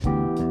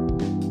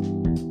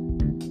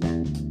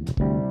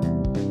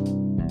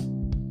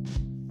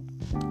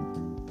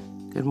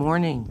Good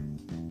morning,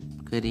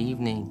 good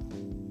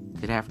evening,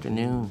 good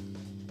afternoon.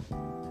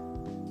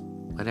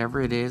 Whatever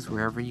it is,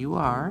 wherever you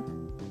are,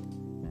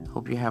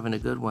 hope you're having a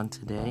good one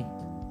today.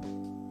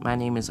 My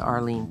name is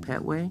Arlene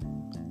Petway,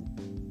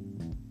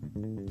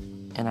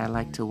 and I'd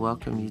like to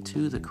welcome you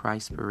to the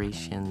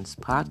Christpirations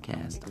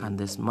podcast on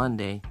this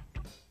Monday,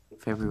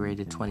 February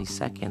the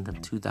 22nd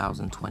of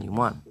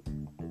 2021.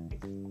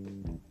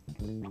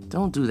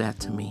 Don't do that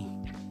to me.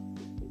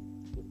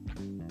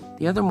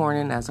 The other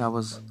morning, as I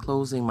was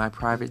closing my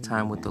private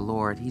time with the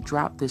Lord, He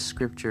dropped this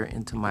scripture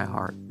into my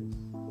heart.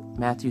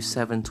 Matthew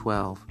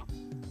 7:12.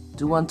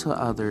 Do unto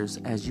others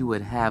as you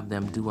would have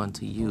them do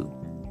unto you.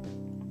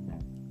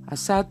 I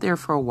sat there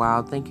for a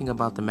while thinking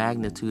about the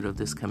magnitude of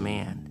this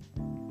command.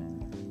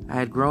 I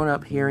had grown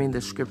up hearing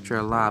the scripture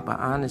a lot, but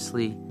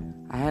honestly,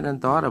 I hadn't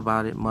thought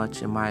about it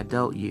much in my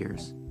adult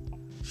years.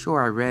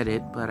 Sure, I read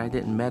it, but I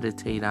didn't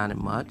meditate on it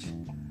much,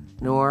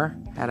 nor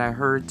had I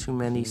heard too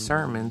many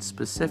sermons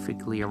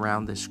specifically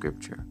around this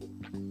scripture.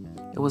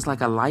 It was like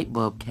a light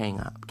bulb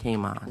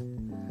came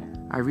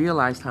on. I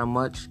realized how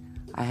much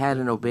I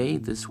hadn't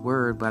obeyed this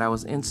word, but I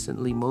was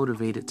instantly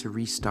motivated to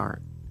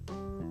restart.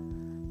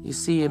 You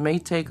see, it may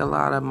take a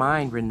lot of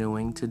mind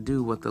renewing to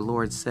do what the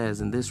Lord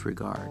says in this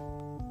regard.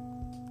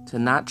 To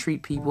not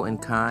treat people in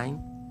kind,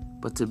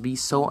 but to be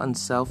so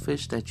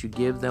unselfish that you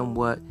give them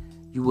what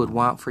you would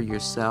want for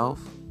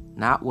yourself,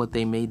 not what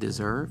they may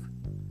deserve.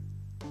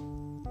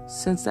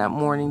 Since that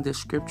morning, the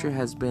scripture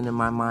has been in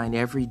my mind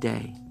every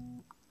day.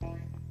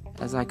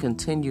 As I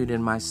continued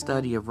in my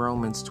study of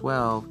Romans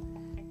 12,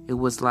 it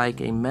was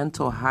like a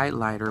mental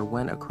highlighter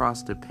went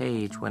across the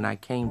page when I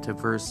came to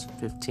verse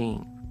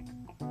 15.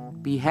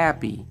 Be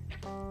happy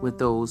with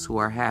those who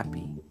are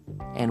happy,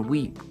 and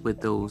weep with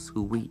those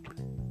who weep.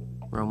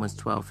 Romans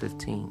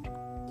 12:15.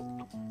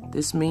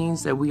 This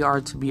means that we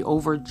are to be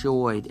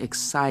overjoyed,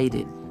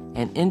 excited,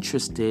 and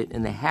interested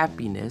in the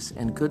happiness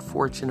and good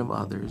fortune of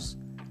others,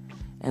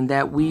 and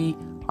that we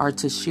are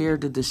to share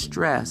the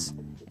distress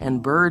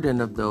and burden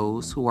of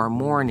those who are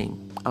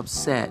mourning,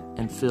 upset,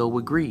 and filled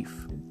with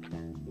grief.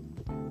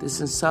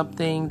 This is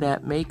something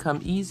that may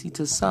come easy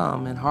to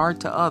some and hard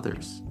to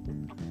others.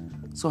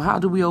 So how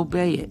do we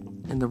obey it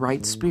in the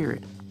right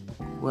spirit?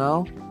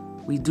 Well,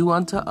 we do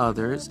unto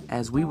others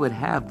as we would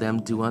have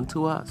them do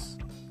unto us.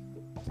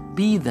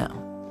 Be them.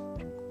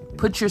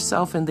 Put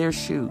yourself in their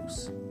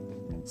shoes.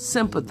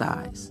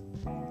 Sympathize.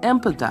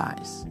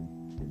 Empathize.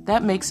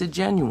 That makes it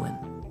genuine.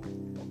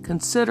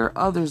 Consider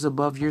others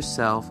above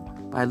yourself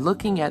by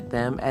looking at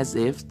them as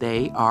if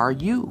they are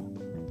you.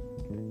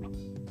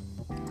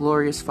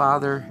 Glorious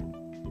Father,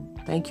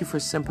 thank you for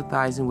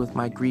sympathizing with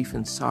my grief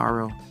and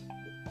sorrow.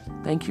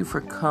 Thank you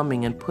for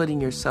coming and putting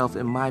yourself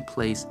in my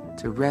place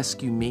to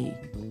rescue me.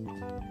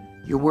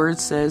 Your word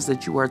says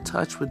that you are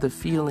touched with the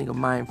feeling of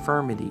my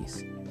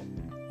infirmities.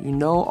 You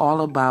know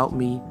all about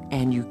me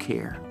and you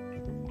care.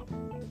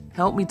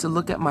 Help me to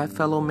look at my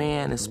fellow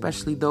man,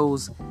 especially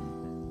those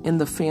in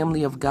the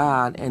family of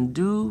God, and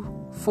do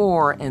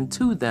for and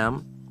to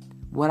them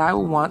what I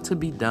want to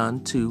be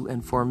done to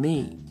and for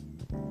me.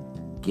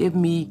 Give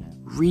me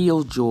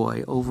real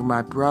joy over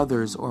my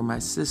brothers or my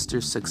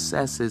sisters'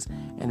 successes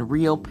and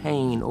real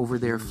pain over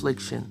their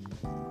affliction.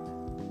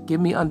 Give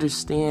me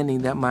understanding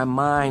that my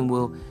mind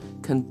will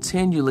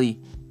continually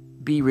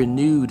be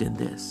renewed in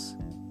this.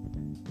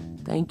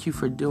 Thank you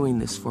for doing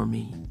this for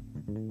me.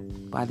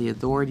 By the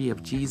authority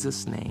of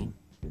Jesus' name,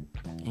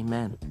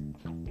 amen.